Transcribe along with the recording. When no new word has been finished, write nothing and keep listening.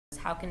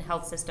how can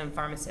health system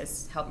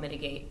pharmacists help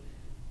mitigate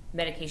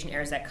medication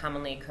errors that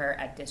commonly occur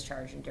at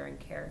discharge and during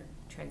care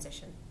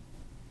transition?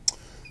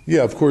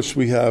 Yeah, of course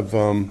we have,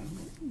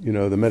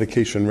 the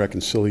medication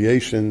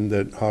reconciliation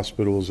that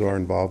hospitals are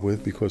involved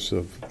with because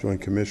of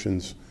Joint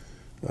Commission's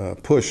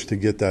push to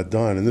get that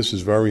done. And this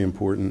is very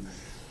important,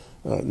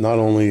 not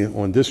only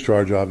on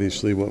discharge,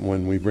 obviously,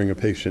 when we bring a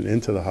patient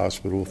into the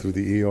hospital through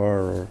the ER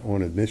or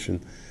on admission,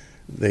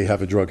 they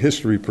have a drug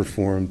history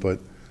performed, but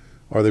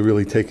are they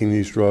really taking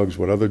these drugs?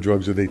 What other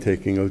drugs are they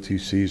taking?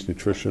 OTCs,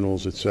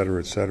 nutritionals, et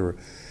cetera, et cetera.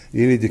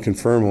 You need to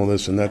confirm all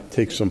this, and that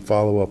takes some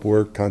follow-up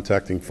work,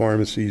 contacting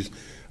pharmacies,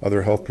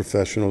 other health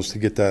professionals to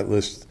get that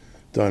list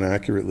done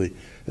accurately.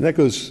 And that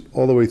goes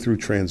all the way through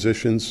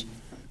transitions,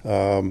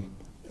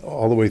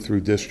 all the way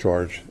through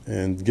discharge.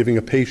 And giving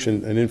a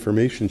patient an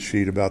information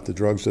sheet about the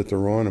drugs that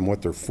they're on and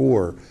what they're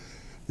for,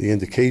 the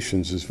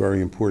indications, is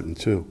very important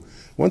too.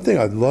 One thing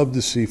I'd love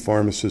to see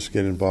pharmacists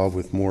get involved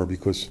with more,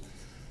 because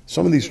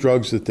some of these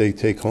drugs that they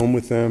take home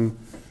with them,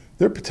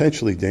 they're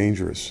potentially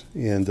dangerous.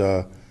 And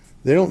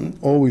they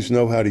don't always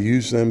know how to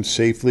use them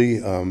safely,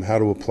 how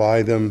to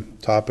apply them,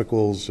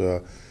 topicals,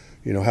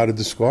 how to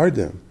discard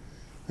them.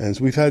 And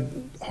so we've had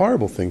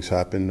horrible things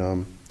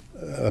happen.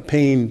 A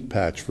pain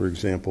patch, for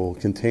example,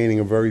 containing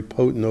a very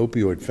potent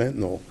opioid,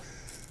 fentanyl.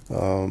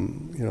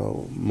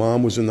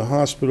 Mom was in the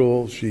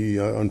hospital. She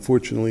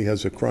unfortunately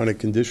has a chronic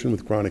condition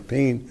with chronic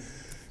pain.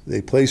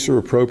 They place her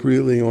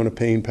appropriately on a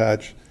pain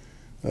patch.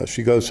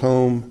 She goes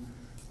home.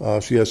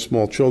 She has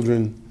small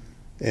children,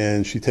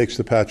 and she takes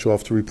the patch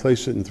off to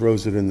replace it and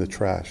throws it in the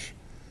trash.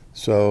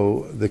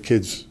 So the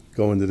kids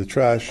go into the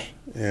trash,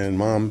 and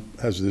mom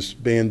has this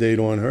Band-Aid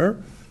on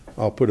her.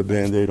 I'll put a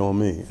Band-Aid on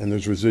me. And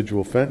there's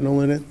residual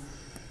fentanyl in it.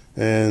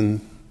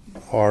 And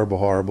horrible,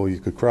 horrible, you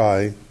could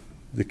cry.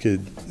 The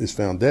kid is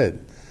found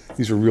dead.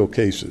 These are real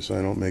cases.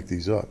 I don't make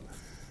these up.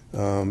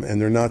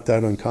 And they're not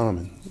that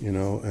uncommon,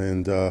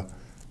 and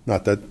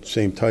not that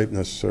same type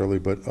necessarily,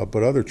 but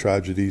other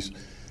tragedies.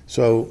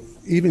 So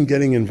even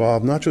getting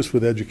involved, not just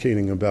with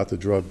educating about the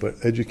drug, but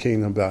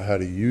educating about how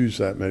to use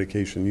that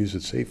medication, use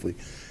it safely.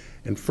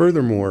 And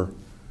furthermore,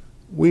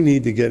 we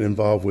need to get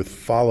involved with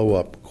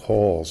follow-up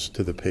calls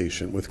to the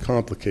patient with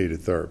complicated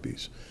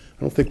therapies.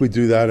 I don't think we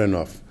do that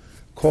enough.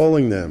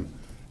 Calling them,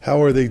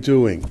 how are they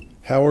doing?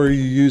 How are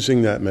you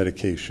using that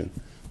medication?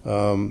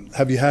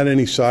 Have you had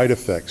any side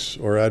effects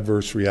or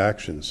adverse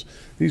reactions?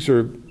 These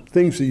are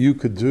things that you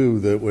could do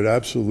that would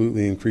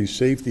absolutely increase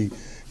safety,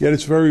 yet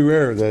it's very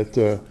rare that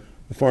the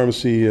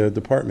pharmacy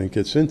department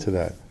gets into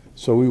that.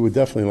 So we would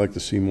definitely like to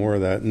see more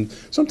of that. And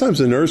sometimes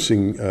the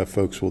nursing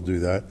folks will do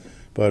that,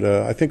 but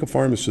I think a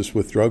pharmacist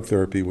with drug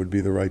therapy would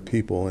be the right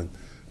people, and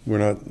we're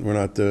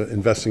not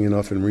investing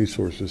enough in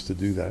resources to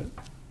do that.